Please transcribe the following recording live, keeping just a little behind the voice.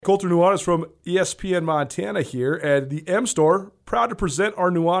Colter Nuanez from ESPN Montana here, and the M Store, proud to present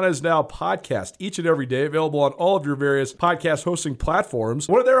our Nuanez Now podcast each and every day, available on all of your various podcast hosting platforms.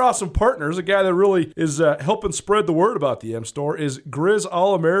 One of their awesome partners, a guy that really is helping spread the word about the M Store, is Grizz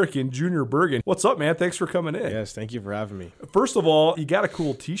All-American Junior Bergen. What's up, man? Thanks for coming in. Yes, thank you for having me. First of all, you got a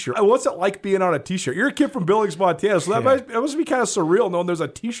cool t-shirt. What's it like being on a t-shirt? You're a kid from Billings, Montana, so that must be kind of surreal knowing there's a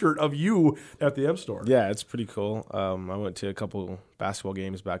t-shirt of you at the M Store. Yeah, it's pretty cool. I went to a couple basketball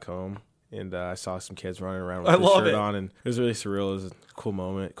games back home, and I saw some kids running around with the shirt on, and it was really surreal. It was a cool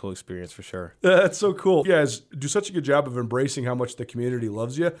moment, cool experience for sure. That's so cool. You guys do such a good job of embracing how much the community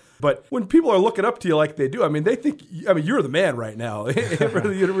loves you. But when people are looking up to you like they do, they think, you're the man right now for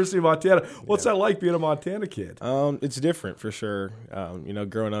the University of Montana. What's that like being a Montana kid? It's different for sure.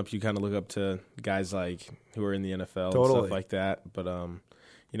 Growing up, you kind of look up to guys like who are in the NFL and stuff like that. But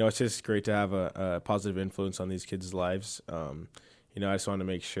it's just great to have a positive influence on these kids' lives. I just want to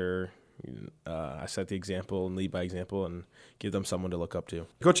make sure I set the example and lead by example and give them someone to look up to.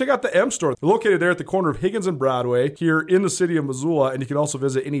 Go check out the M Store. They're located there at the corner of Higgins and Broadway here in the city of Missoula, and you can also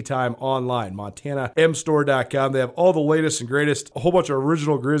visit anytime online, montanamstore.com. They have all the latest and greatest, a whole bunch of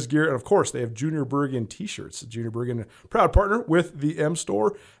original Grizz gear, and of course, they have Junior Bergen t-shirts. Junior Bergen, proud partner with the M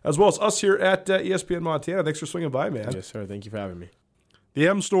Store, as well as us here at ESPN Montana. Thanks for swinging by, man. Yes, sir. Thank you for having me. The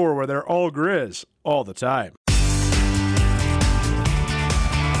M Store, where they're all Grizz all the time.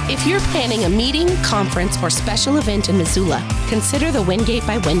 If you're planning a meeting, conference, or special event in Missoula, consider the Wingate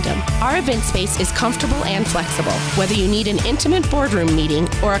by Wyndham. Our event space is comfortable and flexible. Whether you need an intimate boardroom meeting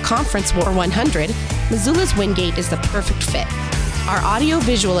or a conference for 100, Missoula's Wingate is the perfect fit. Our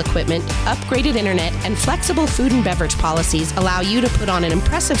audio-visual equipment, upgraded internet, and flexible food and beverage policies allow you to put on an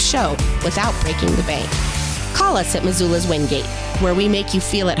impressive show without breaking the bank. Call us at Missoula's Wingate, where we make you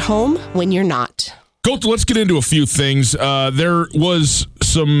feel at home when you're not. Coach, let's get into a few things. There was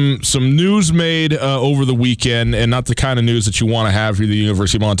some news made over the weekend, and not the kind of news that you want to have for the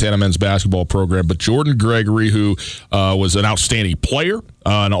University of Montana men's basketball program, but Jordan Gregory, who was an outstanding player,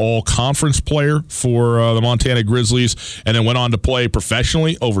 an all-conference player for the Montana Grizzlies, and then went on to play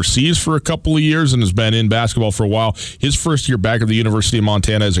professionally overseas for a couple of years and has been in basketball for a while. His first year back at the University of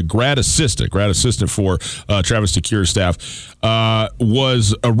Montana as a grad assistant for Travis DeCuire's staff,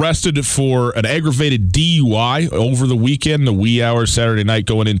 was arrested for an aggravated DUI over the weekend, the wee hours Saturday night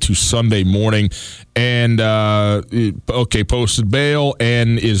going into Sunday morning, and posted bail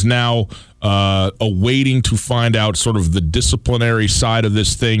and is now awaiting to find out sort of the disciplinary side of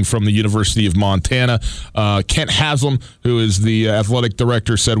this thing from the University of Montana. Kent Haslam, who is the athletic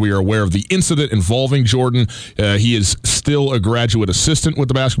director, said we are aware of the incident involving Jordan. He is still a graduate assistant with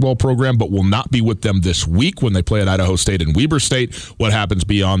the basketball program, but will not be with them this week when they play at Idaho State and Weber State. What happens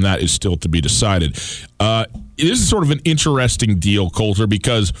beyond that is still to be decided. This is sort of an interesting deal, Colter,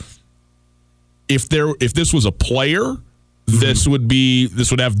 because if this was a player, this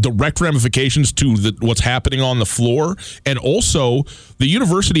would have direct ramifications to what's happening on the floor, and also the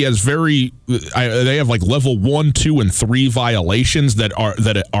university has they have like level 1, 2, and 3 violations that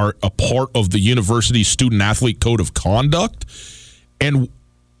are a part of the university's student athlete code of conduct, and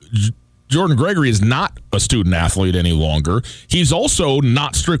Jordan Gregory is not a student athlete any longer. He's also,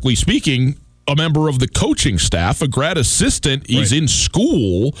 not strictly speaking, a member of the coaching staff, a grad assistant. He's in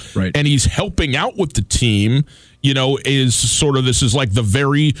school, and he's helping out with the team. This is like the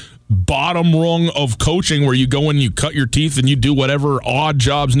very bottom rung of coaching where you go in, you cut your teeth, and you do whatever odd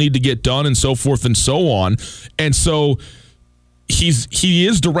jobs need to get done and so forth and so on. And so he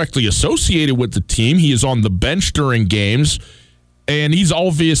is directly associated with the team. He is on the bench during games. And he's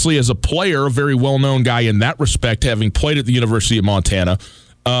obviously, as a player, a very well-known guy in that respect, having played at the University of Montana.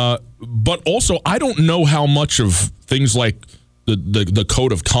 But also, I don't know how much of things like the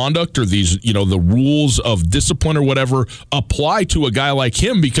code of conduct or these, the rules of discipline or whatever apply to a guy like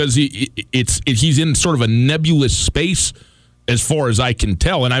him, because he's in sort of a nebulous space as far as I can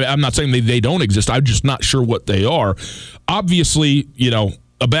tell. And I'm not saying they don't exist. I'm just not sure what they are. Obviously,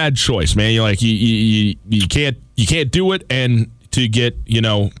 a bad choice, man. You're like, you can't do it, and to get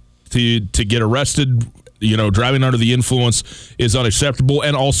to get arrested, driving under the influence is unacceptable,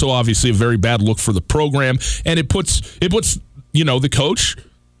 and also obviously a very bad look for the program. And it puts the coach,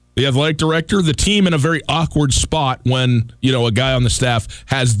 the athletic director, the team in a very awkward spot when a guy on the staff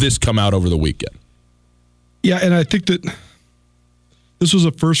has this come out over the weekend. Yeah, and I think that this was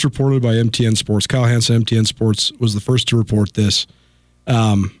first reported by MTN Sports. Kyle Hansen, MTN Sports, was the first to report this.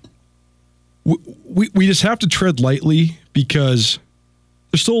 We just have to tread lightly because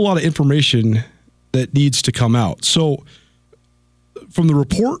there's still a lot of information that needs to come out. So from the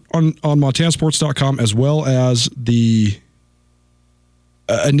report on montanasports.com, as well as the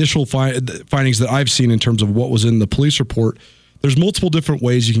initial findings that I've seen in terms of what was in the police report, there's multiple different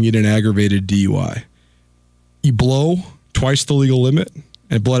ways you can get an aggravated DUI. You blow twice the legal limit,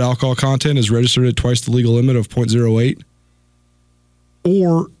 and blood alcohol content is registered at twice the legal limit of 0.08.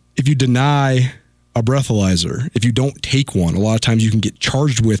 Or if you deny a breathalyzer, if you don't take one, a lot of times you can get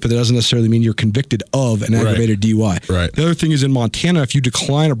charged with, but that doesn't necessarily mean you're convicted of an aggravated DUI. Right. The other thing is in Montana, if you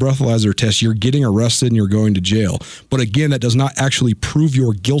decline a breathalyzer test, you're getting arrested and you're going to jail. But again, that does not actually prove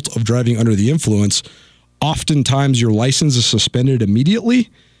your guilt of driving under the influence. Oftentimes your license is suspended immediately,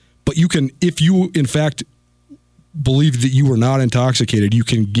 but you can, if you in fact believe that you were not intoxicated, you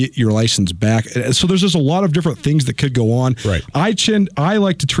can get your license back. So there's just a lot of different things that could go on. Right. I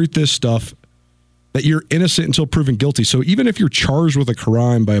like to treat this stuff that you're innocent until proven guilty. So even if you're charged with a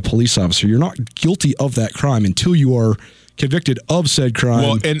crime by a police officer, you're not guilty of that crime until you are convicted of said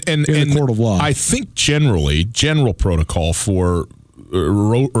crime in the court of law. I think general protocol for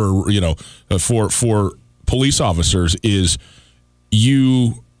for police officers is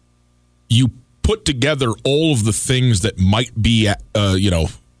you put together all of the things that might be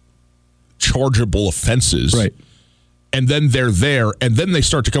chargeable offenses, right? And then they're there, and then they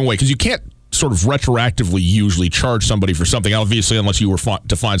start to come away, because you can't sort of retroactively usually charge somebody for something, obviously, unless you were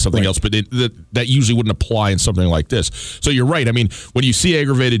to find something else, but that usually wouldn't apply in something like this. So you're right. I mean, when you see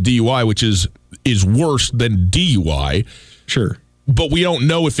aggravated DUI, which is worse than DUI, sure, but we don't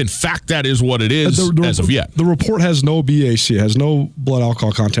know if in fact that is what it is as of yet. The report has no BAC, has no blood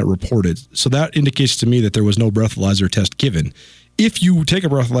alcohol content reported, so that indicates to me that there was no breathalyzer test given. If you take a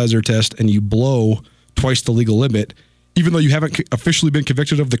breathalyzer test and you blow twice the legal limit, even though you haven't officially been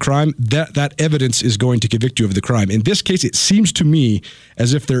convicted of the crime, that evidence is going to convict you of the crime. In this case, it seems to me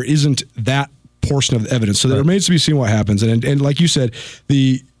as if there isn't that portion of the evidence. So there remains to be seen what happens. And like you said,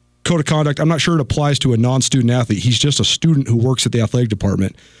 the code of conduct, I'm not sure it applies to a non-student athlete. He's just a student who works at the athletic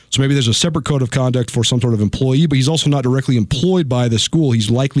department. So maybe there's a separate code of conduct for some sort of employee, but he's also not directly employed by the school.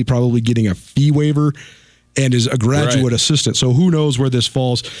 He's likely probably getting a fee waiver and is a graduate assistant. So who knows where this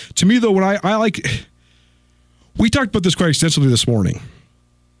falls. To me, though, when I like... We talked about this quite extensively this morning.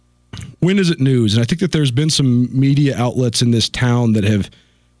 When is it news? And I think that there's been some media outlets in this town that have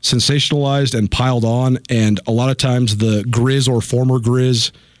sensationalized and piled on, and a lot of times the Grizz or former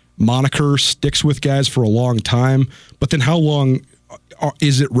Grizz moniker sticks with guys for a long time. But then how long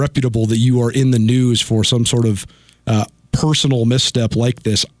is it reputable that you are in the news for some sort of personal misstep like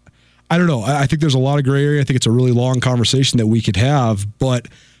this? I don't know. I think there's a lot of gray area. I think it's a really long conversation that we could have, but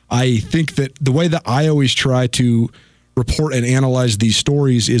I think that the way that I always try to report and analyze these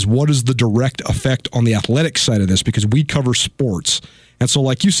stories is what is the direct effect on the athletic side of this, because we cover sports. And so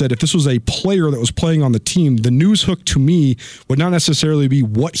like you said, if this was a player that was playing on the team, the news hook to me would not necessarily be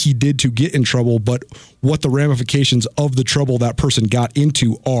what he did to get in trouble, but what the ramifications of the trouble that person got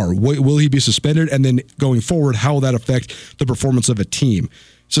into are. Will he be suspended? And then going forward, how will that affect the performance of a team?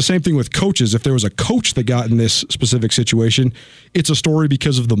 It's the same thing with coaches. If there was a coach that got in this specific situation, it's a story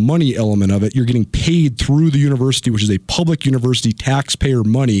because of the money element of it. You're getting paid through the university, which is a public university, taxpayer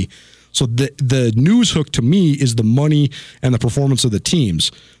money. So the news hook to me is the money and the performance of the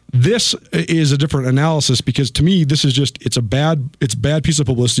teams. This is a different analysis because to me, this is just, it's a bad piece of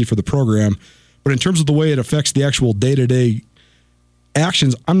publicity for the program. But in terms of the way it affects the actual day-to-day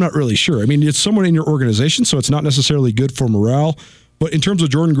actions, I'm not really sure. I mean, it's someone in your organization, so it's not necessarily good for morale. But in terms of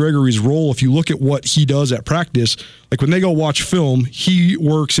Jordan Gregory's role, if you look at what he does at practice, like when they go watch film, he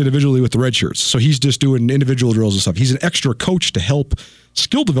works individually with the red shirts. So he's just doing individual drills and stuff. He's an extra coach to help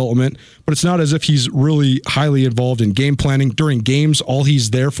skill development, but it's not as if he's really highly involved in game planning. During games, all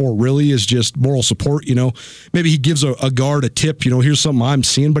he's there for really is just moral support. You know, maybe he gives a guard a tip, here's something I'm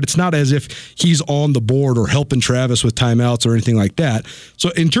seeing, but it's not as if he's on the board or helping Travis with timeouts or anything like that.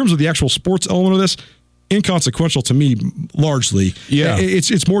 So in terms of the actual sports element of this, inconsequential to me, largely. Yeah.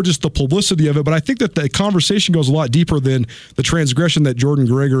 It's more just the publicity of it, but I think that the conversation goes a lot deeper than the transgression that Jordan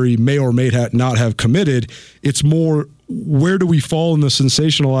Gregory may or may not have committed. It's more, where do we fall in the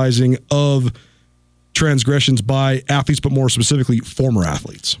sensationalizing of transgressions by athletes, but more specifically former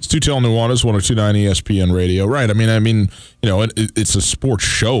athletes? It's Tutel Nuanez, 102.9 ESPN Radio. Right. I mean, it's a sports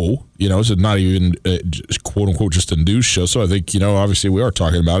show, it's not even quote unquote just a news show. So I think, obviously we are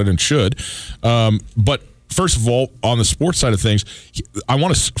talking about it and should. But first of all, on the sports side of things, I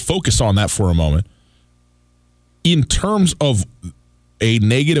want to focus on that for a moment. In terms of a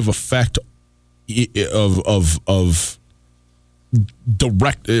negative effect of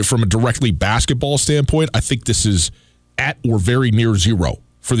from a directly basketball standpoint, I think this is at or very near zero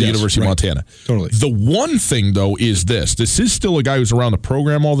for the University of Montana. Totally. The one thing, though, is this is still a guy who's around the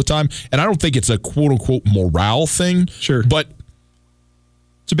program all the time, and I don't think it's a quote-unquote morale thing. Sure. But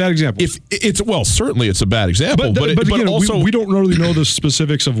It's a bad example. Certainly it's a bad example. But again, also we don't really know the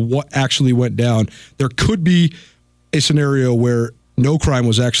specifics of what actually went down. There could be a scenario where no crime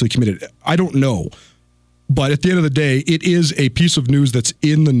was actually committed. I don't know. But at the end of the day, it is a piece of news that's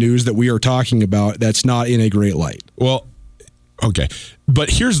in the news that we are talking about that's not in a great light. Well, okay. But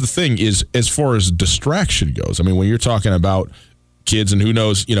here's the thing is, as far as distraction goes, I mean, when you're talking about kids and who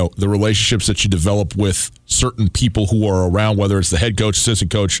knows, the relationships that you develop with certain people who are around, whether it's the head coach,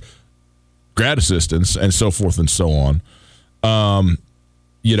 assistant coach, grad assistants, and so forth and so on,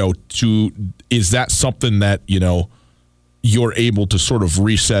 is that something that, you're able to sort of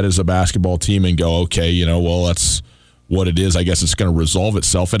reset as a basketball team and go, okay, well, that's what it is. I guess it's going to resolve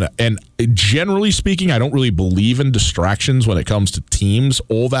itself. And generally speaking, I don't really believe in distractions when it comes to teams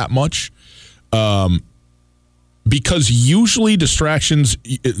all that much. Because usually distractions,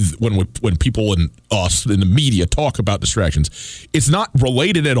 when people and us in the media talk about distractions, it's not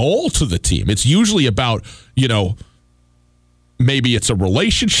related at all to the team. It's usually about, maybe it's a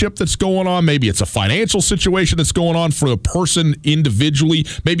relationship that's going on. Maybe it's a financial situation that's going on for the person individually.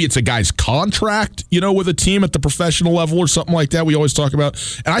 Maybe it's a guy's contract, with a team at the professional level or something like that we always talk about.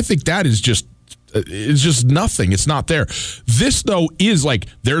 And I think that is just nothing. It's not there. This, though, is like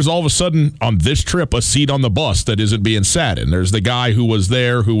there's all of a sudden on this trip a seat on the bus that isn't being sat in. There's the guy who was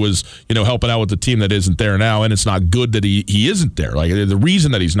there who was, helping out with the team that isn't there now, and it's not good that he isn't there. Like the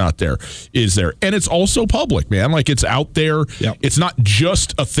reason that he's not there is there. And it's also public, man. Like it's out there. Yep. It's not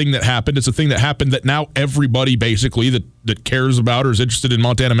just a thing that happened. It's a thing that happened that now everybody basically that cares about or is interested in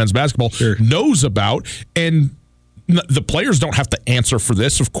Montana men's basketball knows about. And the players don't have to answer for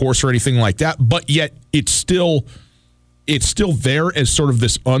this, of course, or anything like that, but yet it's still there as sort of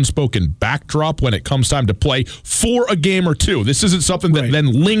this unspoken backdrop when it comes time to play for a game or two. This isn't something that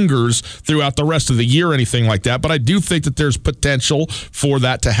then lingers throughout the rest of the year or anything like that, but I do think that there's potential for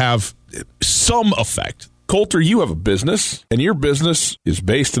that to have some effect. Coulter, you have a business, and your business is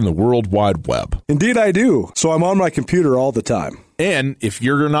based in the World Wide Web. Indeed, I do. So I'm on my computer all the time. And if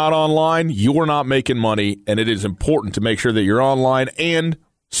you're not online, you're not making money, and it is important to make sure that you're online and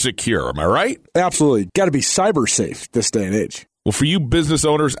secure. Am I right? Absolutely. Got to be cyber safe this day and age. Well, for you business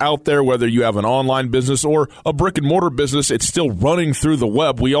owners out there, whether you have an online business or a brick-and-mortar business, it's still running through the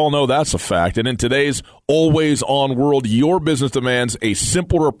web. We all know that's a fact. And in today's always-on world, your business demands a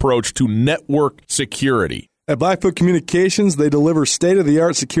simpler approach to network security. At Blackfoot Communications, they deliver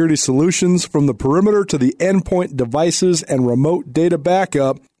state-of-the-art security solutions from the perimeter to the endpoint devices and remote data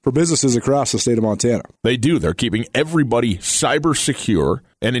backup for businesses across the state of Montana. They do. They're keeping everybody cyber secure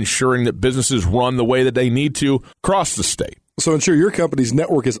and ensuring that businesses run the way that they need to across the state. So ensure your company's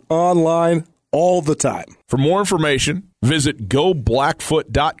network is online all the time. For more information, visit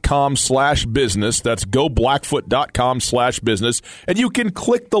goblackfoot.com/business. That's goblackfoot.com/business. And you can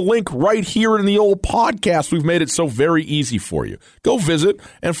click the link right here in the old podcast. We've made it so very easy for you. Go visit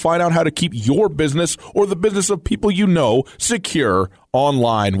and find out how to keep your business or the business of people you know secure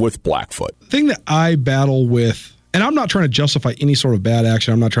online with Blackfoot. The thing that I battle with, and I'm not trying to justify any sort of bad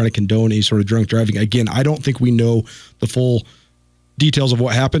action. I'm not trying to condone any sort of drunk driving. Again, I don't think we know the full details of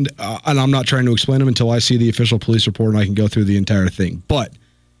what happened, and I'm not trying to explain them until I see the official police report and I can go through the entire thing. But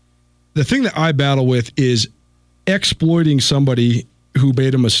the thing that I battle with is exploiting somebody who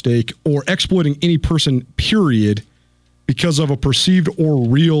made a mistake or exploiting any person, period, because of a perceived or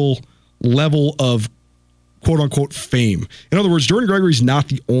real level of quote-unquote fame. In other words, Jordan Gregory's not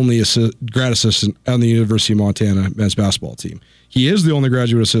the only grad assistant on the University of Montana men's basketball team. He is the only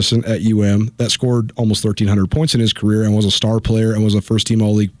graduate assistant at UM that scored almost 1,300 points in his career and was a star player and was a first-team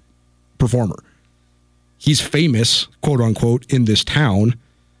All-League performer. He's famous, quote-unquote, in this town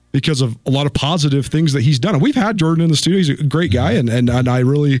because of a lot of positive things that he's done. And we've had Jordan in the studio. He's a great guy, and I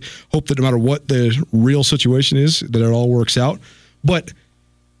really hope that no matter what the real situation is, that it all works out. But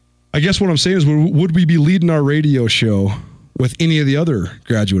I guess what I'm saying is, would we be leading our radio show with any of the other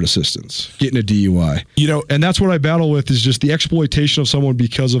graduate assistants getting a DUI? And that's what I battle with, is just the exploitation of someone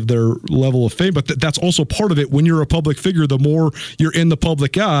because of their level of fame. But that's also part of it. When you're a public figure, the more you're in the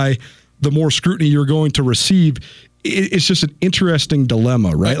public eye, the more scrutiny you're going to receive. It's just an interesting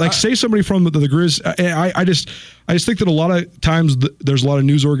dilemma, right? Like, say somebody from the Grizz. I just think that a lot of times there's a lot of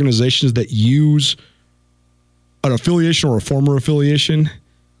news organizations that use an affiliation or a former affiliation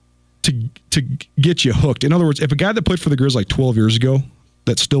to get you hooked. In other words, if a guy that played for the Grizz like 12 years ago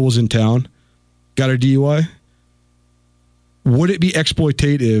that still was in town got a DUI, would it be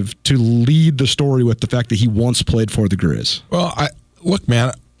exploitative to lead the story with the fact that he once played for the Grizz? Well, look,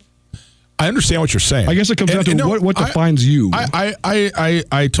 man, I understand what you're saying. I guess it comes down to what defines you.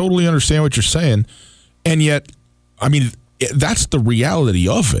 I totally understand what you're saying. And yet, I mean, that's the reality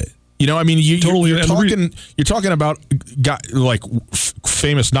of it. You know, I mean, you're talking about like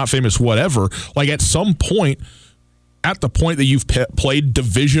famous, not famous, whatever. Like at some point, at the point that you've played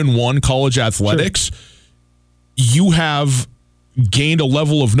Division I college athletics, you have gained a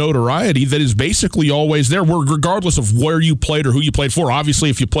level of notoriety that is basically always there, regardless of where you played or who you played for. Obviously,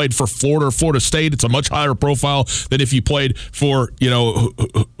 if you played for Florida or Florida State, it's a much higher profile than if you played for,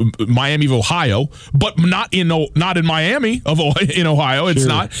 Miami of Ohio, but not in Miami in Ohio. It's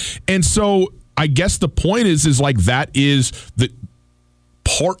not. And so I guess the point is like that is the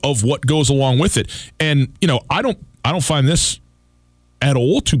part of what goes along with it. And, I don't find this at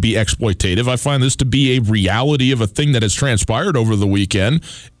all to be exploitative. I find this to be a reality of a thing that has transpired over the weekend,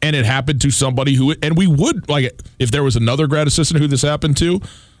 and it happened to somebody and we would, like, if there was another grad assistant who this happened to,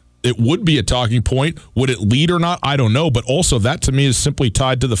 it would be a talking point. Would it lead or not? I don't know, but also that to me is simply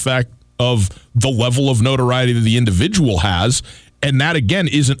tied to the fact of the level of notoriety that the individual has, and that, again,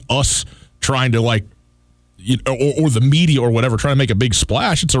 isn't us trying to, like, or the media or whatever, trying to make a big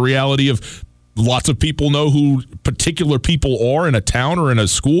splash. It's a reality of lots of people know who particular people are in a town or in a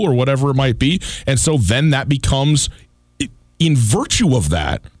school or whatever it might be. And so then that becomes, in virtue of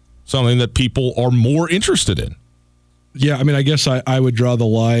that, something that people are more interested in. Yeah, I mean, I guess I would draw the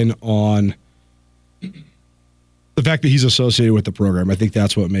line on the fact that he's associated with the program. I think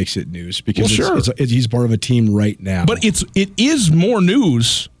that's what makes it news, because he's part of a team right now. But it is more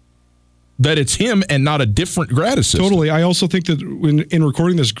news that it's him and not a different grad assistant. Totally. I also think that in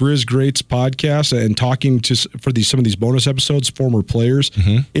recording this Grizz Greats podcast and talking to some of these bonus episodes, former players,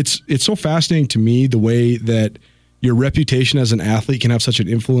 it's so fascinating to me the way that your reputation as an athlete can have such an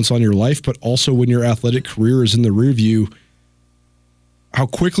influence on your life, but also when your athletic career is in the rear view, how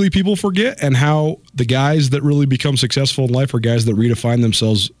quickly people forget, and how the guys that really become successful in life are guys that redefine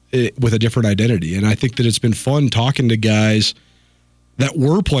themselves with a different identity. And I think that it's been fun talking to guys that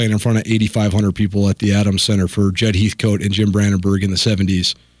were playing in front of 8,500 people at the Adams Center for Jed Heathcote and Jim Brandenburg in the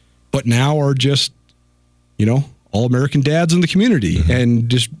 70s, but now are just, all-American dads in the community and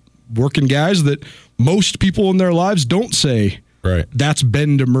just working guys that most people in their lives don't say, right, that's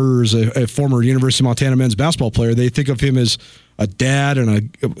Ben Demers, a former University of Montana men's basketball player. They think of him as a dad and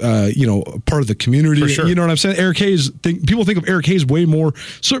a part of the community. For sure. You know what I'm saying? Eric Hayes, people think of Eric Hayes way more.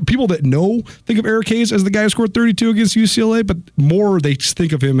 So people that know think of Eric Hayes as the guy who scored 32 against UCLA, but more they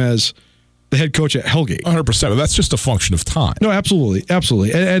think of him as the head coach at Hellgate. 100%. That's just a function of time. No, absolutely.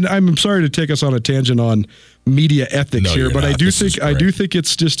 And I'm sorry to take us on a tangent on media ethics here, but I do think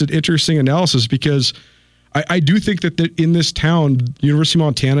it's just an interesting analysis, because I do think that in this town, University of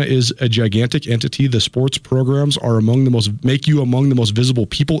Montana is a gigantic entity. The sports programs are make you among the most visible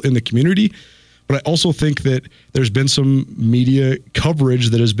people in the community. But I also think that there's been some media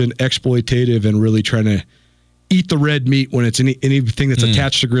coverage that has been exploitative and really trying to eat the red meat when it's anything that's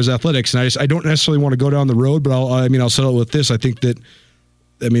attached to Grizz athletics. And I don't necessarily want to go down the road, but I'll settle with this. I think that,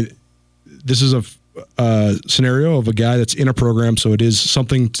 this is a scenario of a guy that's in a program, so it is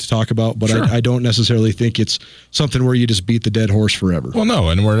something to talk about, but sure. I don't necessarily think it's something where you just beat the dead horse forever. Well, no,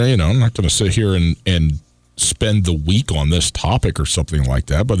 and we're, I'm not going to sit here and spend the week on this topic or something like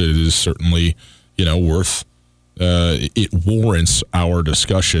that, but it is certainly, worth, it warrants our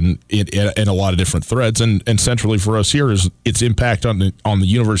discussion in a lot of different threads, and centrally for us here is its impact on the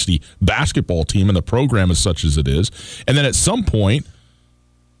university basketball team and the program as such as it is. And then at some point,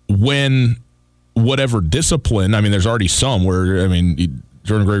 when whatever discipline, there's already some where,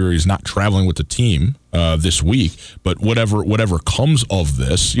 Jordan Gregory is not traveling with the team this week, but whatever comes of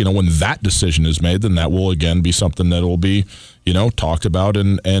this, when that decision is made, then that will again be something that will be, talked about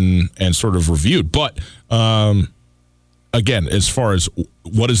and sort of reviewed. But again, as far as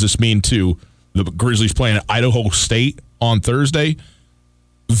what does this mean to the Grizzlies playing at Idaho State on Thursday,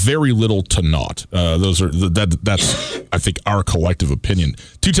 very little to naught. That's I think our collective opinion.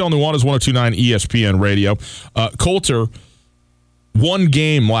 Tutel Nuanez 102.9 ESPN Radio. Coulter, one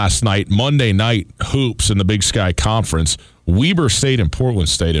game last night, Monday night hoops in the Big Sky Conference. Weber State and Portland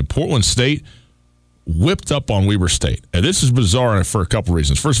State. And Portland State whipped up on Weber State. And this is bizarre for a couple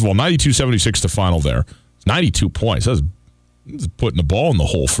reasons. First of all, 92-76 to final there. It's 92 points. That's putting the ball in the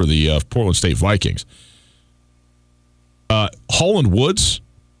hole for the Portland State Vikings. Holland Woods,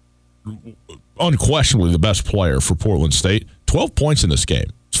 unquestionably the best player for Portland State. 12 points in this game.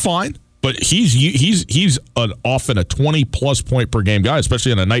 It's fine, but he's often a 20-plus point per game guy,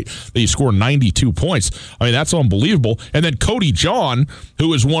 especially on a night that you score 92 points. That's unbelievable. And then Cody John,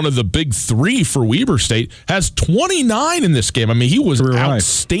 who is one of the big three for Weber State, has 29 in this game. He was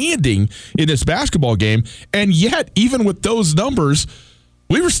outstanding in this basketball game. And yet, even with those numbers,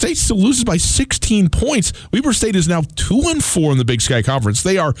 Weber State still loses by 16 points. Weber State is now 2-4 in the Big Sky Conference.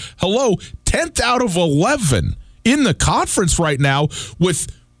 They are, 10th out of 11 in the conference right now with,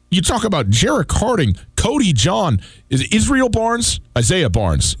 you talk about Jarek Harding, Cody John, is it Israel Barnes? Isaiah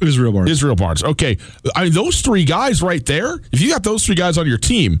Barnes. Israel Barnes. Okay. I mean, those three guys right there, if you got those three guys on your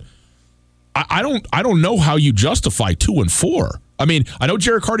team, I don't know how you justify 2-4. I mean, I know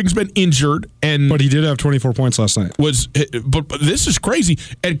Jarek Harding's been injured, but he did have 24 points last night. But this is crazy,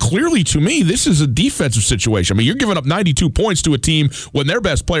 and clearly to me, this is a defensive situation. I mean, you're giving up 92 points to a team when their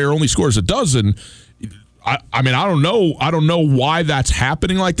best player only scores a dozen. I mean, I don't know why that's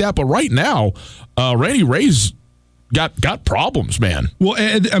happening like that, but right now, Randy Ray's got problems, man. Well,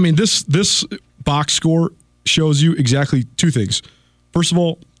 I mean, this box score shows you exactly two things. First of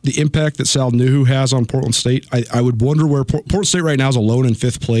all, the impact that Sal Nuhu has on Portland State. I would wonder where Portland State right now is alone in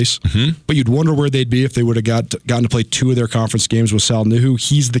 5th place, but you'd wonder where they'd be if they would have gotten to play 2 of their conference games with Sal Nuhu.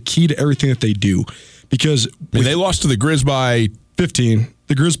 He's the key to everything that they do, because they lost to the Grizz by 15.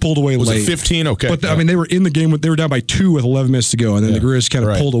 The Grizz pulled away late. Was it 15? Okay. But, I mean, they were in the game. They were down by 2 with 11 minutes to go, and then the Grizz kind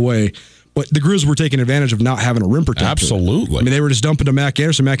of pulled away. But the Grizz were taking advantage of not having a rim protector. Absolutely. I mean, they were just dumping to Mac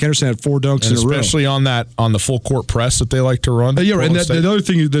Anderson. Mac Anderson had 4 dunks in a row. Especially on the full court press that they like to run. And the other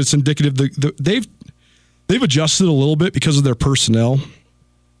thing that's indicative, they've adjusted a little bit because of their personnel.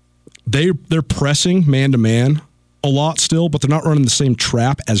 They're pressing man-to-man a lot still, but they're not running the same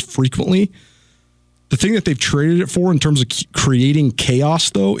trap as frequently. The thing that they've traded it for in terms of creating chaos,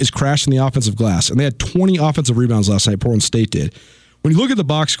 though, is crashing the offensive glass. And they had 20 offensive rebounds last night, Portland State did. When you look at the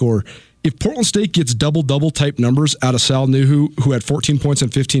box score, if Portland State gets double-double type numbers out of Sal Nuhu, who had 14 points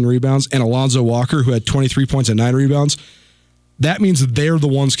and 15 rebounds, and Alonzo Walker, who had 23 points and 9 rebounds, that means they're the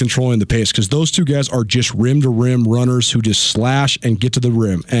ones controlling the pace, because those two guys are just rim-to-rim runners who just slash and get to the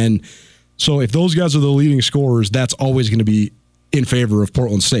rim. And so if those guys are the leading scorers, that's always going to be in favor of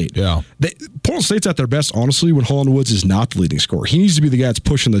Portland State. Yeah. Portland State's at their best, honestly, when Holland Woods is not the leading scorer. He needs to be the guy that's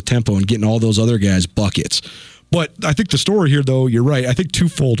pushing the tempo and getting all those other guys buckets. But I think the story here, though, you're right. I think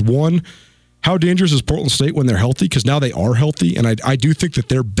twofold. One, how dangerous is Portland State when they're healthy? Because now they are healthy, and I do think that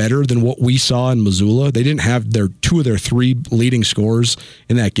they're better than what we saw in Missoula. They didn't have 2 of their 3 leading scorers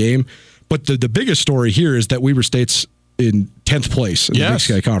in that game. But the biggest story here is that Weber State's in 10th place in the Big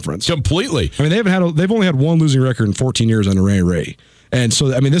Sky Conference. Completely. I mean, they've only had 1 losing record in 14 years under Ray. And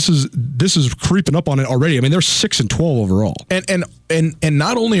so, I mean, this is creeping up on it already. I mean, they're 6-12 overall. And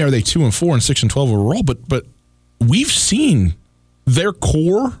not only are they 2-4 and 6-12 overall, but we've seen their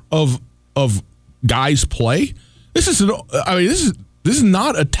core of guys play. This is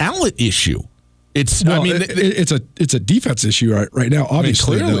not a talent issue. It's it's a defense issue right now,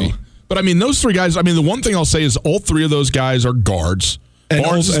 obviously. Clearly. Though. But I mean, those 3 guys, I mean, the one thing I'll say is all 3 of those guys are guards.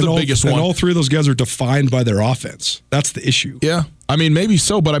 Barnes is the biggest one. And all 3 of those guys are defined by their offense. That's the issue. Yeah. I mean, maybe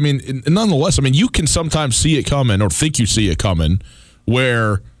so, but I mean, nonetheless, I mean, you can sometimes see it coming or think you see it coming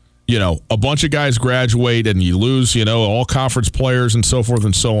where, a bunch of guys graduate and you lose, all conference players and so forth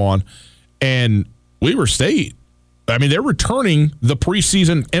and so on. And Weber State, I mean, they're returning the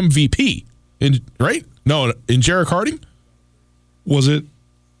preseason MVP, right? No, in Jarek Harding? Was it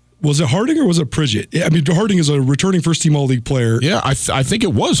Harding or was it Pridgett? I mean, Harding is a returning first-team All-League player. Yeah, I think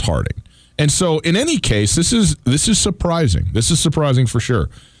it was Harding. And so, in any case, this is surprising. This is surprising for sure.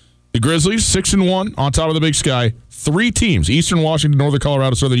 The Grizzlies 6-1 on top of the Big Sky. 3 teams: Eastern Washington, Northern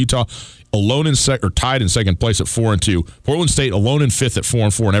Colorado, Southern Utah, alone in tied in second place at 4-2. Portland State alone in 5th at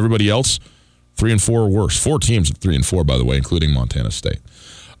 4-4, and everybody else 3-4 or worse. 4 teams at 3-4, by the way, including Montana State.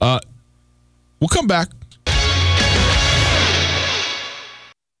 We'll come back.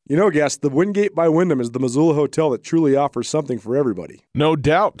 Guest, the Wingate by Wyndham is the Missoula hotel that truly offers something for everybody. No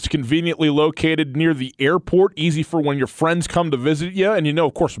doubt. It's conveniently located near the airport, easy for when your friends come to visit you, and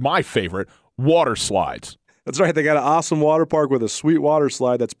of course, my favorite, water slides. That's right. They got an awesome water park with a sweet water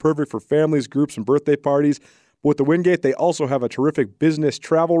slide that's perfect for families, groups, and birthday parties. But with the Wingate, they also have a terrific business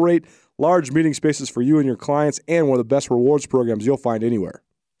travel rate, large meeting spaces for you and your clients, and one of the best rewards programs you'll find anywhere.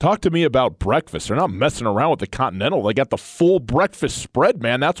 Talk to me about breakfast. They're not messing around with the Continental. They got the full breakfast spread,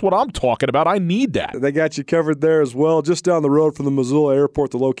 man. That's what I'm talking about. I need that. They got you covered there as well. Just down the road from the Missoula Airport,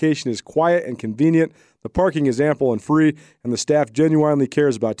 the location is quiet and convenient. The parking is ample and free, and the staff genuinely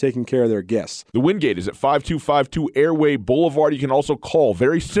cares about taking care of their guests. The Wingate is at 5252 Airway Boulevard. You can also call.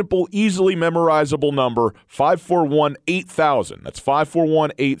 Very simple, easily memorizable number, 541-8000. That's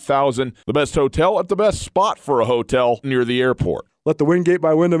 541-8000. The best hotel at the best spot for a hotel near the airport. Let the Wingate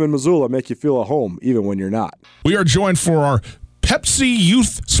by Wyndham in Missoula make you feel at home, even when you're not. We are joined for our Pepsi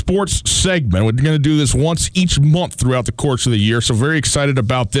Youth Sports segment. We're going to do this once each month throughout the course of the year, so very excited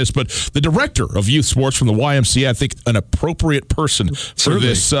about this. But the director of youth sports from the YMCA, I think an appropriate person for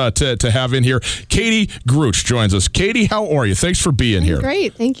this to have in here. Katie Gruch joins us. Katie, how are you? Thanks for being here.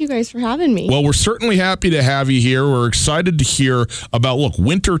 Great. Thank you guys for having me. Well, we're certainly happy to have you here. We're excited to hear about,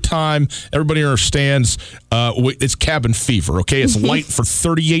 winter time. Everybody understands it's cabin fever, okay? It's light for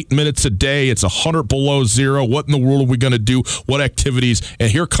 38 minutes a day. It's 100 below zero. What in the world are we going to do? What activities?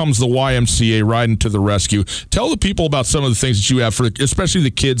 And here comes the YMCA riding to the rescue. Tell the people about some of the things that you have, for especially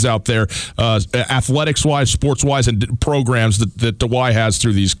the kids out there, athletics-wise, sports-wise, and programs that the Y has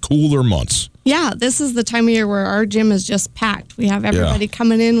through these cooler months. Yeah, this is the time of year where our gym is just packed. We have everybody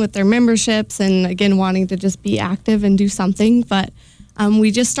coming in with their memberships and, again, wanting to just be active and do something. But we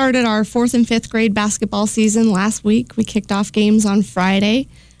just started our 4th and 5th grade basketball season last week. We kicked off games on Friday.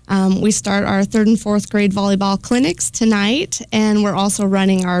 We start our 3rd and 4th grade volleyball clinics tonight, and we're also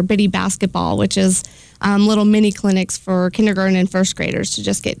running our Biddy basketball, which is little mini clinics for kindergarten and 1st graders to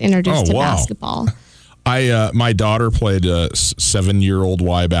just get introduced to basketball. My daughter played 7-year-old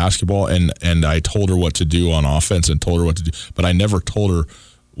Y basketball, and I told her what to do on offense and told her what to do, but I never told her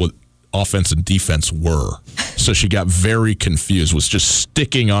what offense and defense were. So she got very confused, was just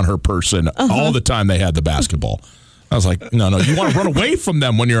sticking on her person all the time they had the basketball. I was like, no, you want to run away from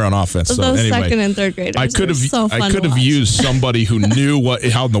them when you're on offense. So those anyway, 2nd and 3rd graders. I could have used somebody who knew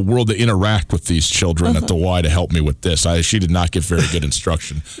how in the world to interact with these children at the Y to help me with this. She did not get very good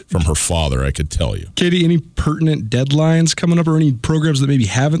instruction from her father, I could tell you. Katie, any pertinent deadlines coming up, or any programs that maybe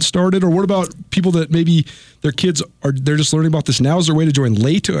haven't started? Or what about people that maybe their kids they're just learning about this now? Is there a way to join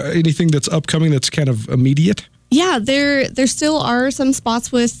late? Anything that's upcoming that's kind of immediate? Yeah, there still are some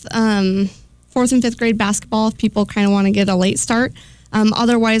spots with 4th and 5th grade basketball if people kind of want to get a late start.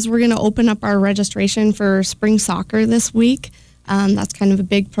 Otherwise, we're going to open up our registration for spring soccer this week. That's kind of a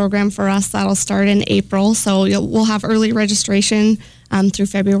big program for us. That'll start in April. So we'll have early registration through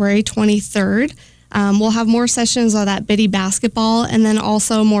February 23rd. We'll have more sessions of that Biddy basketball, and then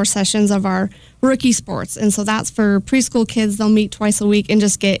also more sessions of our rookie sports. And so that's for preschool kids. They'll meet twice a week and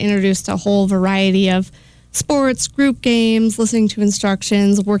just get introduced to a whole variety of sports, group games, listening to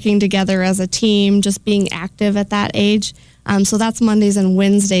instructions, working together as a team, just being active at that age. So that's Mondays and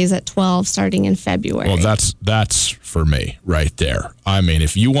Wednesdays at 12 starting in February. Well, that's for me right there. I mean,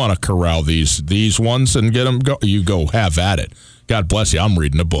 if you want to corral these ones and get them, you go have at it. God bless you. I'm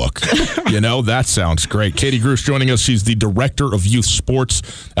reading a book. That sounds great. Katie Gruch joining us. She's the director of youth sports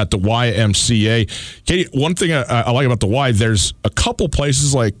at the YMCA. Katie, one thing I like about the Y, there's a couple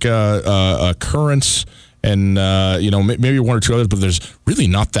places like Currents and maybe one or two others, but there's really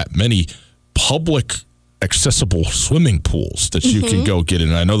not that many public accessible swimming pools that you can go get in.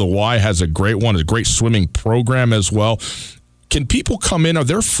 And I know the Y has a great one, a great swimming program as well. Can people come in? Are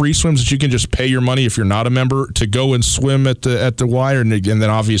there free swims that you can just pay your money if you're not a member to go and swim at the Y? And then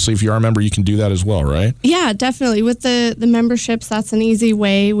obviously if you are a member, you can do that as well, right? Yeah, definitely. With the memberships, that's an easy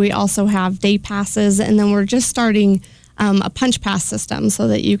way. We also have day passes, and then we're just starting a punch pass system so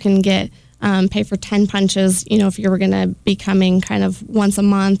that you can pay for 10 punches. If you were going to be coming kind of once a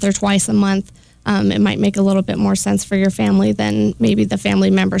month or twice a month, it might make a little bit more sense for your family than maybe the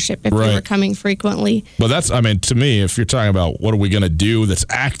family membership if you were coming frequently. But to me, if you're talking about what are we going to do that's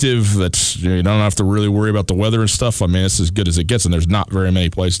active, that's you don't have to really worry about the weather and stuff, I mean, it's as good as it gets, and there's not very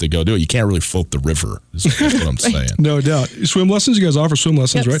many places to go do it. You can't really float the river, is what I'm saying. No doubt. Swim lessons, you guys offer swim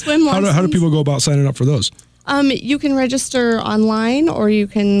lessons, right? Swim lessons. How do people go about signing up for those? You can register online, or you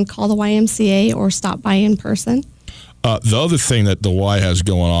can call the YMCA or stop by in person. The other thing that the Y has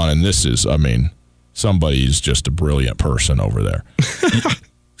going on, and this is, somebody's just a brilliant person over there.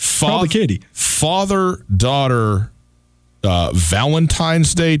 Probably Katie. Father-daughter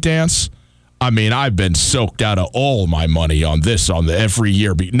Valentine's Day dance. I've been soaked out of all my money on this every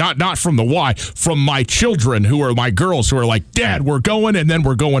year. Not from the Y, from my children who are my girls who are like, Dad, we're going, and then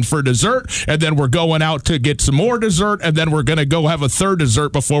we're going for dessert, and then we're going out to get some more dessert, and then we're going to go have a third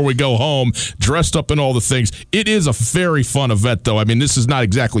dessert before we go home, dressed up in all the things. It is a very fun event, though. This is not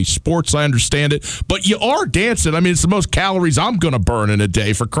exactly sports, I understand it, but you are dancing. It's the most calories I'm going to burn in a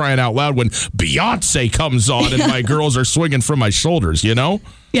day, for crying out loud, when Beyonce comes on and my girls are swinging from my shoulders,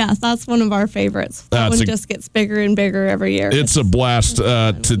 Yeah, that's one of our favorites. That one just gets bigger and bigger every year. It's a blast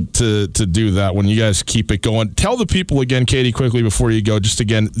to do that when you guys keep it going. Tell the people again, Katie, quickly before you go, just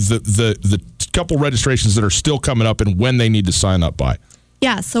again, the couple registrations that are still coming up and when they need to sign up by.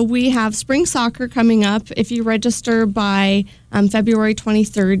 Yeah, so we have spring soccer coming up. If you register by February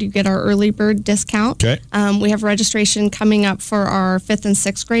 23rd, you get our early bird discount. Okay. We have registration coming up for our 5th and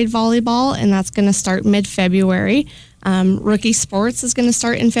 6th grade volleyball, and that's going to start mid-February. Rookie sports is going to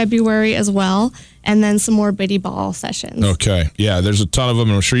start in February as well, and then some more biddy ball sessions. Okay. Yeah, there's a ton of them.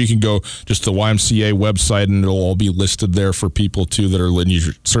 And I'm sure you can go just to the YMCA website, and it'll all be listed there for people, too, that are, and you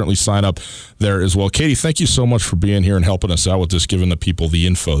should certainly sign up there as well. Katie, thank you so much for being here and helping us out with this, giving the people the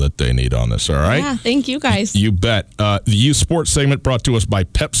info that they need on this, all right? Yeah, thank you, guys. You bet. The Youth Sports segment brought to us by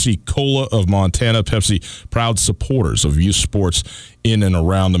Pepsi Cola of Montana. Pepsi, proud supporters of youth sports in and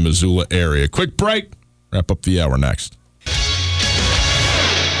around the Missoula area. Quick break. Wrap up the hour next.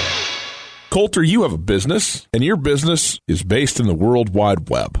 Coulter, you have a business, and your business is based in the World Wide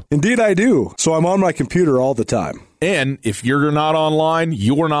Web. Indeed, I do. So I'm on my computer all the time. And if you're not online,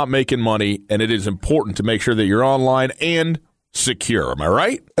 you're not making money, and it is important to make sure that you're online and secure. Am I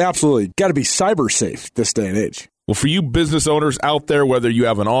right? Absolutely. Got to be cyber safe this day and age. Well, for you business owners out there, whether you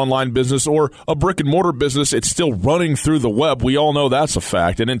have an online business or a brick-and-mortar business, it's still running through the web. We all know that's a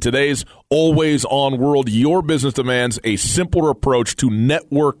fact. And in today's always-on world, your business demands a simpler approach to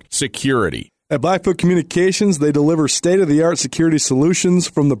network security. At Blackfoot Communications, they deliver state-of-the-art security solutions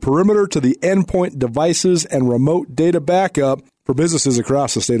from the perimeter to the endpoint devices and remote data backup for businesses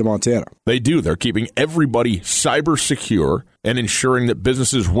across the state of Montana. They do. They're keeping everybody cyber secure and ensuring that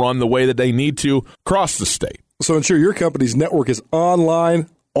businesses run the way that they need to across the state. So ensure your company's network is online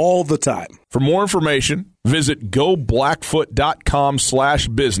all the time. For more information, visit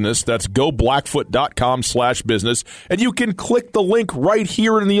goblackfoot.com/business. That's goblackfoot.com/business. And you can click the link right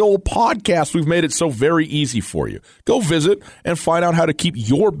here in the old podcast. We've made it so very easy for you. Go visit and find out how to keep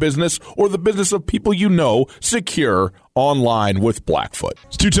your business or the business of people you know secure online with Blackfoot.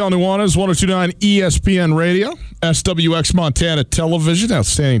 It's Tutel Nuanez, 102.9 ESPN Radio, SWX Montana Television.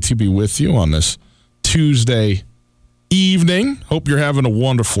 Outstanding to be with you on this Tuesday evening. Hope you're having a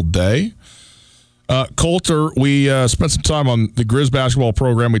wonderful day. Coulter, we spent some time on the Grizz basketball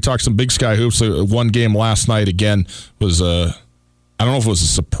program. We talked some Big Sky hoops. One game last night, again, was I don't know if it was a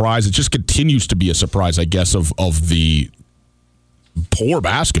surprise. It just continues to be a surprise, I guess, of the poor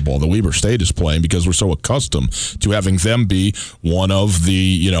basketball that Weber State is playing, because we're so accustomed to having them be one of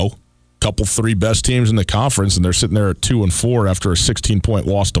the, couple three best teams in the conference, and they're sitting there at 2-4 after a 16-point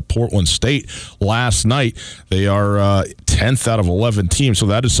loss to Portland State last night. They are 10th out of 11 teams, so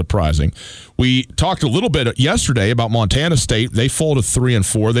that is surprising. We talked a little bit yesterday about Montana State. They folded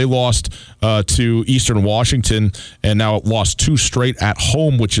 3-4. They lost to Eastern Washington, and now lost 2 straight at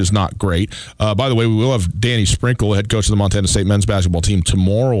home, which is not great. By the way, we will have Danny Sprinkle, head coach of the Montana State men's basketball team,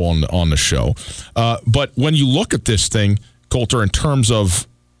 tomorrow on the show. But when you look at this thing, Coulter, in terms of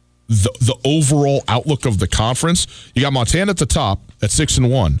the overall outlook of the conference, you got Montana at the top at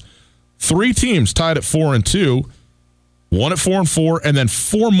 6-1, 3 teams tied at 4-2, 1 at 4-4, and then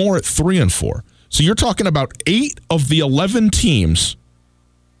 4 more at 3-4. So you're talking about 8 of the 11 teams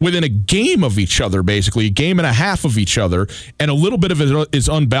within a game of each other, basically, a game and a half of each other, and a little bit of it is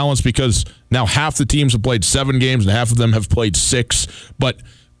unbalanced because now half the teams have played 7 games and half of them have played 6. But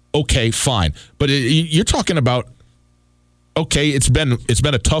okay, fine. But you're talking about, okay, it's been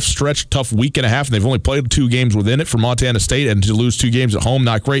a tough stretch, tough week and a half, and they've only played 2 games within it for Montana State, and to lose 2 games at home,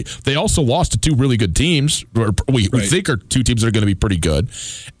 not great. They also lost to 2 really good teams, or we think are 2 teams that are going to be pretty good,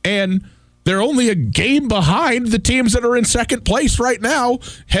 and they're only a game behind the teams that are in second we're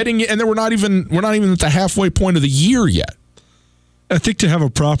not even at the halfway point of the year yet. I think to have a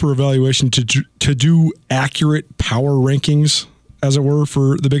proper evaluation to do accurate power rankings, as it were,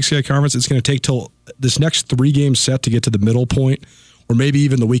 for the Big Sky Conference, it's going to take till this next 3-game set to get to the middle point, or maybe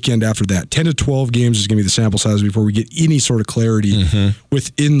even the weekend after that. 10 to 12 games is going to be the sample size before we get any sort of clarity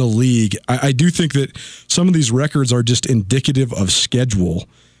within the league. I do think that some of these records are just indicative of schedule.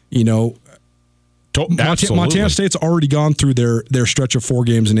 Montana State's already gone through their stretch of 4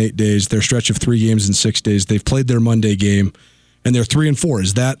 games in 8 days, their stretch of 3 games in 6 days. They've played their Monday game, and they're 3-4.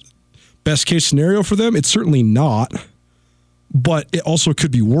 Is that best case scenario for them? It's certainly not. But it also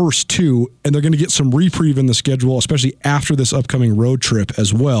could be worse, too, and they're going to get some reprieve in the schedule, especially after this upcoming road trip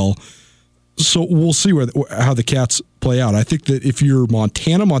as well. So we'll see how the Cats play out. I think that if you're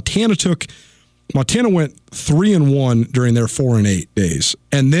Montana went 3-1 during their 4-8 days,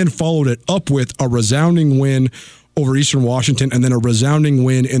 and then followed it up with a resounding win over Eastern Washington, and then a resounding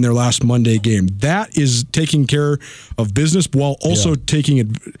win in their last Monday game. That is taking care of business while also taking it.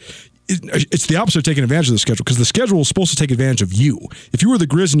 It's the opposite of taking advantage of the schedule, because the schedule is supposed to take advantage of you. If you were the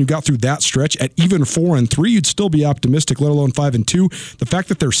Grizz and you got through that stretch at even 4-3, you'd still be optimistic, let alone 5-2. The fact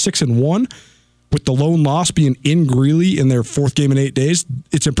that they're 6-1 with the lone loss being in Greeley in their 4th game in 8 days,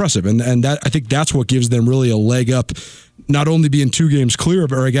 it's impressive. And that, I think that's what gives them really a leg up not only being 2 games clear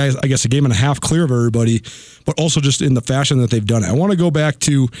of, or I guess a game and a half clear of everybody, but also just in the fashion that they've done it. I want to go back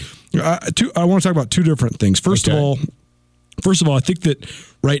to I want to talk about 2 different things. First of all, I think that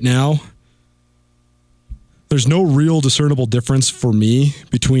right now there's no real discernible difference for me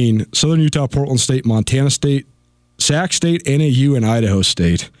between Southern Utah, Portland State, Montana State, Sac State, NAU, and Idaho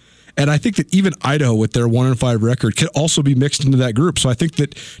State. And I think that even Idaho, with their 1-5 record, could also be mixed into that group. So I think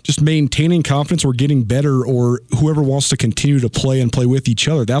that just maintaining confidence or getting better, or whoever wants to continue to play and play with each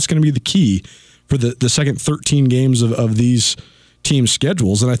other, that's going to be the key for the second 13 games of these teams'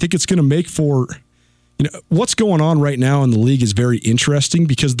 schedules. And I think it's going to make for, what's going on right now in the league is very interesting,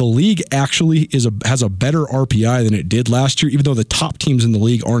 because the league actually has a better RPI than it did last year, even though the top teams in the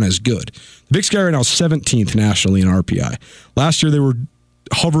league aren't as good. The Big Sky right now is 17th nationally in RPI. Last year they were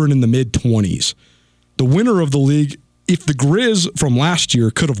hovering in the mid-20s. The winner of the league, if the Grizz from last year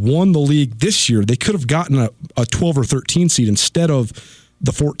could have won the league this year, they could have gotten a 12 or 13 seed instead of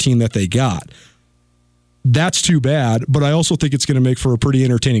the 14 that they got. That's too bad, but I also think it's going to make for a pretty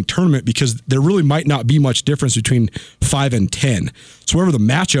entertaining tournament, because there really might not be much difference between 5 and 10. So wherever the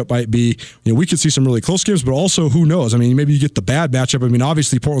matchup might be, we could see some really close games, but also who knows? I mean, maybe you get the bad matchup. I mean,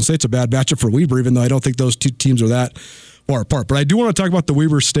 obviously Portland State's a bad matchup for Weber, even though I don't think those 2 teams are that far apart. But I do want to talk about the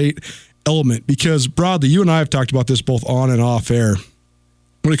Weber State element, because broadly, you and I have talked about this both on and off air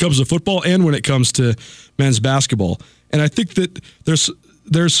when it comes to football and when it comes to men's basketball. And I think that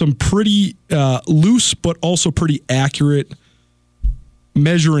there's some pretty loose but also pretty accurate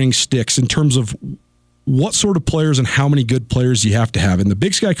measuring sticks in terms of what sort of players and how many good players you have to have. In the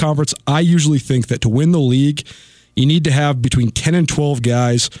Big Sky Conference, I usually think that to win the league, you need to have between 10 and 12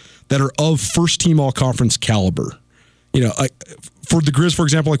 guys that are of first-team all-conference caliber. For the Grizz, for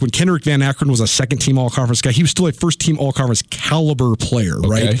example, like when Kendrick Van Akron was a second-team all-conference guy, he was still a first-team all-conference caliber player,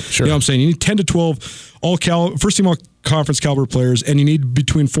 right? Sure. You know what I'm saying? You need 10 to 12 first-team all-conference caliber players, and you need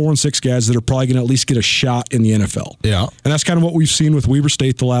between 4 and 6 guys that are probably going to at least get a shot in the NFL. Yeah. And that's kind of what we've seen with Weber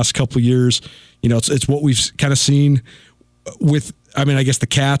State the last couple of years. It's what we've kind of seen with, I guess, the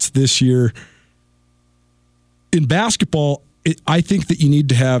Cats this year. In basketball, I think that you need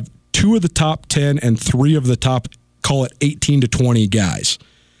to have 2 of the top 10 and 3 of the top, call it 18 to 20 guys.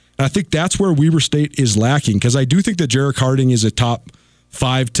 And I think that's where Weber State is lacking, because I do think that Jarek Harding is a top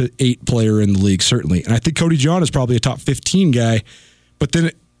 5 to 8 player in the league, certainly. And I think Cody John is probably a top 15 guy. But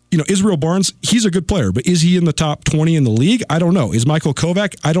then, Israel Barnes, he's a good player, but is he in the top 20 in the league? I don't know. Is Michael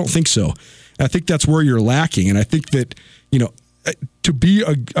Kovac? I don't think so. And I think that's where you're lacking. And I think that, to be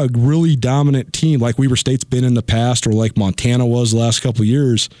a really dominant team like Weber State's been in the past, or like Montana was the last couple of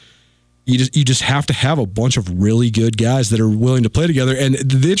years, you just have to have a bunch of really good guys that are willing to play together. And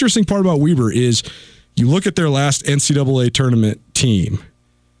the interesting part about Weber is you look at their last NCAA tournament team,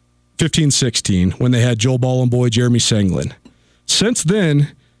 15-16, when they had Joel Ballenboy, Jeremy Senglin. Since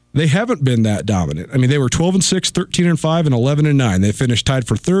then, they haven't been that dominant. I mean, they were 12-6, 13-5, and 11-9. They finished tied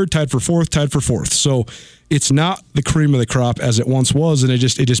for 3rd, tied for 4th, tied for 4th. So it's not the cream of the crop as it once was, and it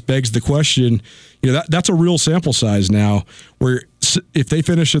just begs the question. That's a real sample size now, where if they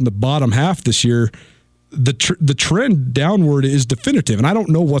finish in the bottom half this year, the trend downward is definitive. And I don't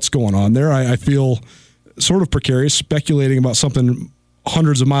know what's going on there. I feel sort of precarious speculating about something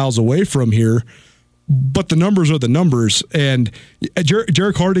hundreds of miles away from here. But the numbers are the numbers, and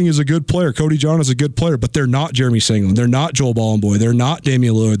Jarek Harding is a good player. Cody John is a good player, but they're not Jeremy Senglin. They're not Joel Ballenboy. They're not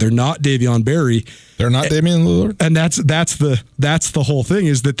Damian Lillard. They're not Davion Berry. They're not Damian Lillard. And that's the whole thing,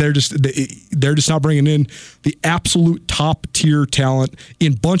 is that they're just not bringing in the absolute top tier talent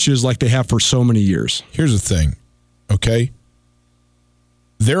in bunches like they have for so many years. Here's the thing, okay?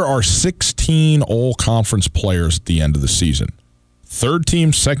 There are 16 all-conference players at the end of the season. 3rd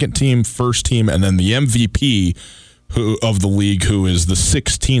team, 2nd team, 1st team, and then the MVP of the league, who is the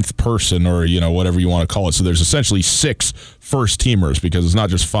 16th person, or whatever you want to call it. So there's essentially 6 first-teamers, because it's not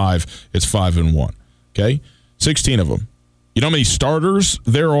just 5, it's 5 and 1. Okay? 16 of them. You know how many starters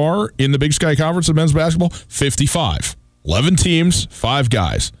there are in the Big Sky Conference of men's basketball? 55. 11 teams, 5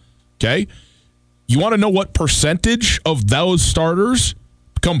 guys. Okay? You want to know what percentage of those starters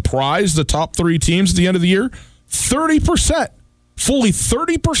comprise the top 3 teams at the end of the year? 30%. Fully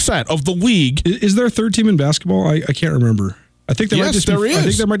 30% of the league. Is there a 3rd team in basketball? I can't remember. I think there is. I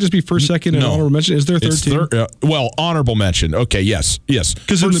think there might just be 1st, 2nd, and honorable mention. Is there a 3rd team? Honorable mention. Okay, yes.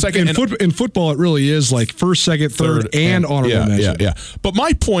 Because in football, it really is like 1st, 2nd, 3rd, and honorable mention. Yeah. But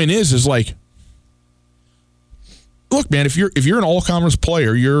my point is like, look, man, if you're an all-conference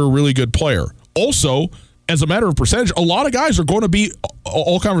player, you're a really good player. Also, as a matter of percentage, a lot of guys are going to be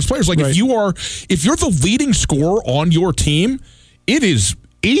all-conference players. Like, right. If you're the leading scorer on your team, it is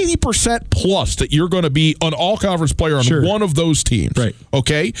 80% plus that you're going to be an all-conference player on one of those teams. Right.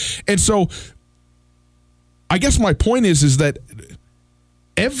 Okay? And so I guess my point is that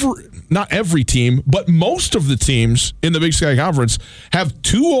not every team, but most of the teams in the Big Sky Conference have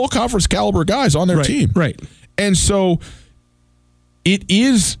 2 all-conference caliber guys on their team. Right. And so it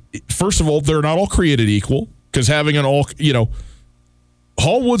is, first of all, they're not all created equal, because having an all,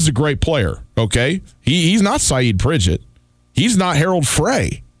 Hallwood's a great player, okay? He's not Saeed Pridgett. He's not Harold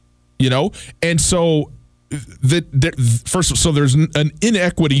Frey, And so so there's an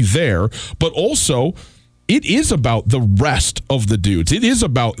inequity there, but also it is about the rest of the dudes. It is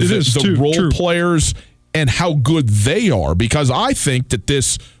about the role players and how good they are, because I think that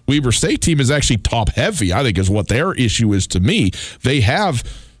this Weber State team is actually top heavy, I think is what their issue is to me. They have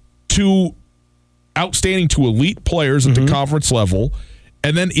 2 outstanding to elite players at the conference level,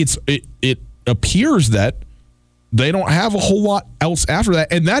 and then it appears that they don't have a whole lot else after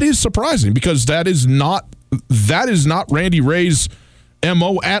that, and that is surprising, because that is not Randy Ray's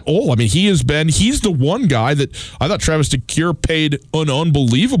MO at all. I mean, he's the one guy that I thought Travis DeCuire paid an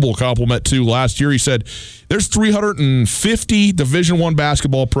unbelievable compliment to last year. He said there's 350 Division I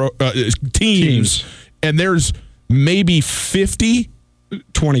basketball teams, and there's maybe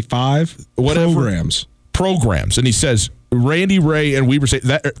 25 programs. And he says Randy Ray and Weber State,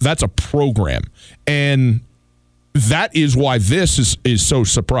 that's a program. And that is why this is so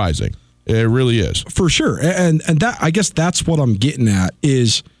surprising. It really is. For sure. And that, I guess that's what I'm getting at,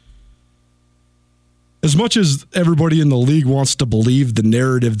 is as much as everybody in the league wants to believe the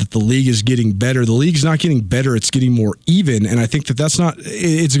narrative that the league is getting better, the league's not getting better, it's getting more even. And I think that's not,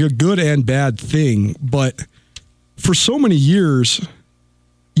 it's a good and bad thing. But for so many years,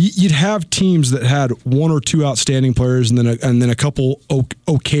 you'd have teams that had 1 or 2 outstanding players, and then a couple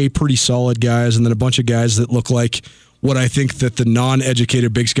okay, pretty solid guys, and then a bunch of guys that look like what I think that the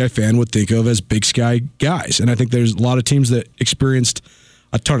non-educated Big Sky fan would think of as Big Sky guys. And I think there's a lot of teams that experienced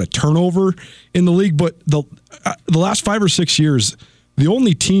a ton of turnover in the league, but the last 5 or 6 years, the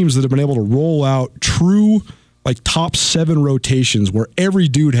only teams that have been able to roll out true top 7 rotations where every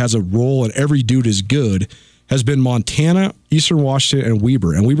dude has a role and every dude is good has been Montana, Eastern Washington, and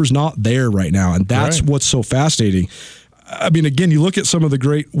Weber. And Weber's not there right now, and that's what's so fascinating. I mean, again, you look at some of the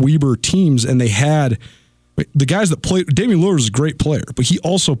great Weber teams, and they had the guys that played. Damian Lillard was a great player, but he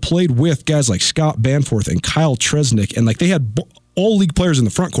also played with guys like Scott Banforth and Kyle Tresnick, and they had all league players in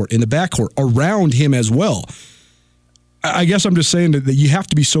the front court, in the back court, around him as well. I guess I'm just saying that you have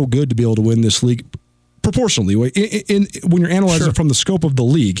to be so good to be able to win this league proportionally. When you're analyzing it from the scope of the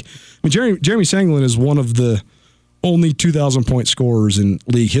league, I mean, Jeremy Sanglin is one of the only 2,000-point scorers in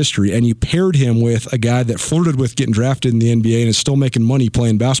league history, and you paired him with a guy that flirted with getting drafted in the NBA and is still making money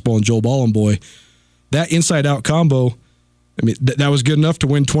playing basketball in Joel Bollenboy. That inside-out combo, I mean, that was good enough to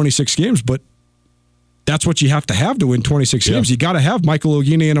win 26 games, but that's what you have to win 26 games. You got to have Michael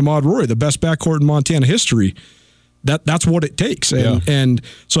Ogine and Ahmad Roy, the best backcourt in Montana history. That's what it takes. And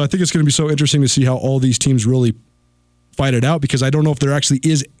so I think it's going to be so interesting to see how all these teams really fight it out, because I don't know if there actually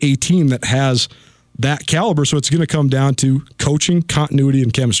is a team that has that caliber. So it's going to come down to coaching, continuity,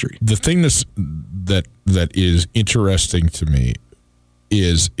 and chemistry. The thing that is interesting to me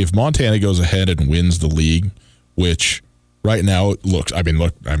is if Montana goes ahead and wins the league, which right now looks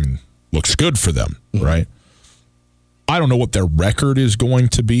good for them, right? I don't know what their record is going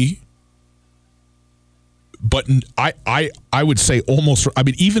to be, but I would say almost. I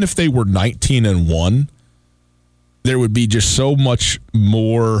mean, even if they were 19-1, there would be just so much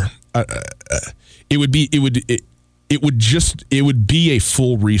more. It would be a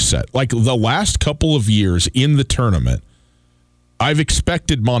full reset. Like the last couple of years in the tournament, I've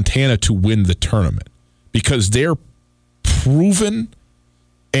expected Montana to win the tournament because they're proven,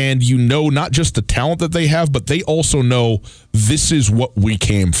 and not just the talent that they have, but they also know this is what we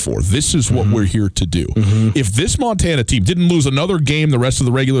came for. This is what we're here to do. If this Montana team didn't lose another game the rest of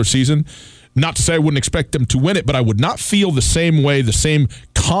the regular season, not to say I wouldn't expect them to win it, but I would not feel the same way, the same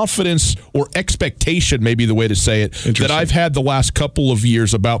confidence or expectation, maybe the way to say it, that I've had the last couple of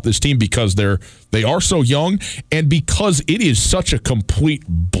years about this team, because they are so young and because it is such a complete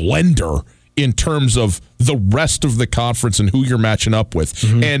blender in terms of the rest of the conference and who you're matching up with.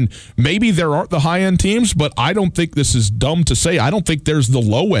 And maybe there aren't the high-end teams, but I don't think this is dumb to say. I don't think there's the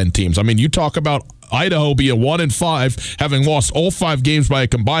low-end teams. I mean, you talk about Idaho being 1-5, having lost all 5 games by a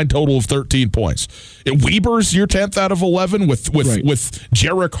combined total of 13 points. Weber's your 10th out of 11 with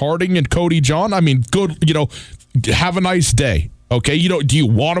Jarek Harding and Cody John. I mean, good, have a nice day. Okay, do you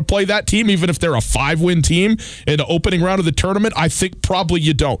want to play that team even if they're a 5-win team in the opening round of the tournament? I think probably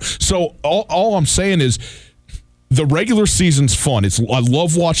you don't. So all I'm saying is the regular season's fun. I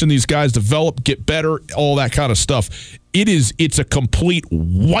love watching these guys develop, get better, all that kind of stuff. It's a complete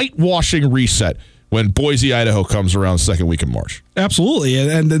whitewashing reset when Boise, Idaho comes around the second week of March. Absolutely.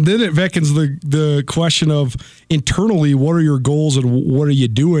 And then it beckons the question of internally, what are your goals and what are you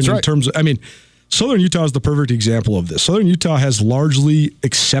doing in terms of, Southern Utah is the perfect example of this. Southern Utah has largely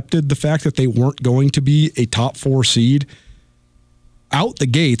accepted the fact that they weren't going to be a top 4 seed out the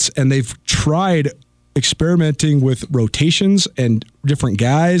gates, and they've tried experimenting with rotations and different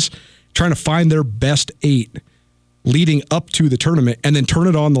guys, trying to find their best 8 leading up to the tournament, and then turn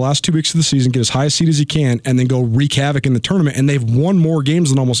it on the last 2 weeks of the season, get as high a seed as you can, and then go wreak havoc in the tournament. And they've won more games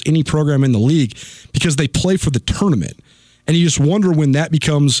than almost any program in the league because they play for the tournament. And you just wonder when that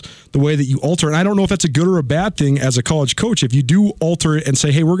becomes the way that you alter. And I don't know if that's a good or a bad thing as a college coach. If you do alter it and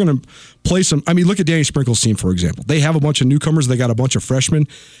say, hey, we're going to play some. Look at Danny Sprinkle's team, for example. They have a bunch of newcomers. They got a bunch of freshmen.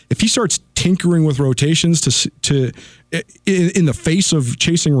 If he starts tinkering with rotations in the face of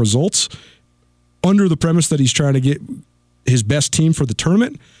chasing results, under the premise that he's trying to get his best team for the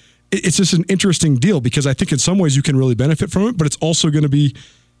tournament, it's just an interesting deal because I think in some ways you can really benefit from it, but it's also going to be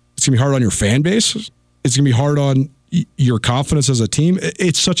hard on your fan base. It's going to be hard on your confidence as a team.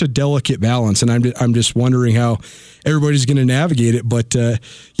 It's such a delicate balance, and I'm just wondering how everybody's going to navigate it. But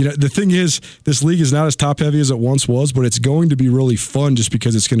the thing is, this league is not as top heavy as it once was, but it's going to be really fun just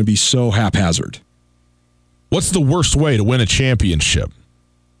because it's going to be so haphazard. What's the worst way to win a championship?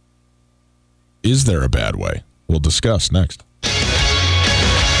 Is there a bad way? We'll discuss next.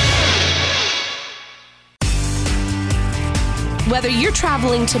 Whether you're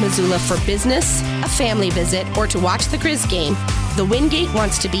traveling to Missoula for business, a family visit, or to watch the Grizz game, the Wingate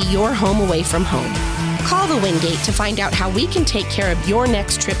wants to be your home away from home. Call the Wingate to find out how we can take care of your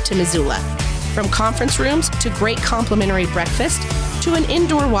next trip to Missoula. From conference rooms to great complimentary breakfast to an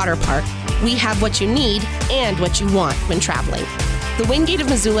indoor water park, we have what you need and what you want when traveling. The Wingate of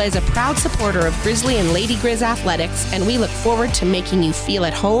Missoula is a proud supporter of Grizzly and Lady Grizz athletics, and we look forward to making you feel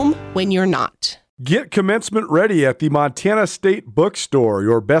at home when you're not. Get commencement ready at the Montana State Bookstore,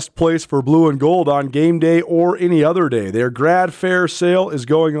 your best place for blue and gold on game day or any other day. Their grad fair sale is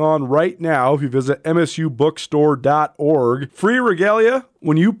going on right now if you visit msubookstore.org. Free regalia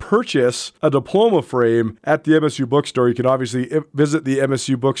when you purchase a diploma frame at the MSU Bookstore. You can obviously visit the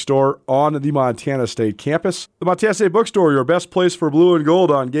MSU Bookstore on the Montana State campus. The Montana State Bookstore, your best place for blue and gold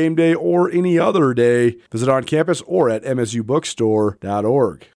on game day or any other day. Visit on campus or at msubookstore.org.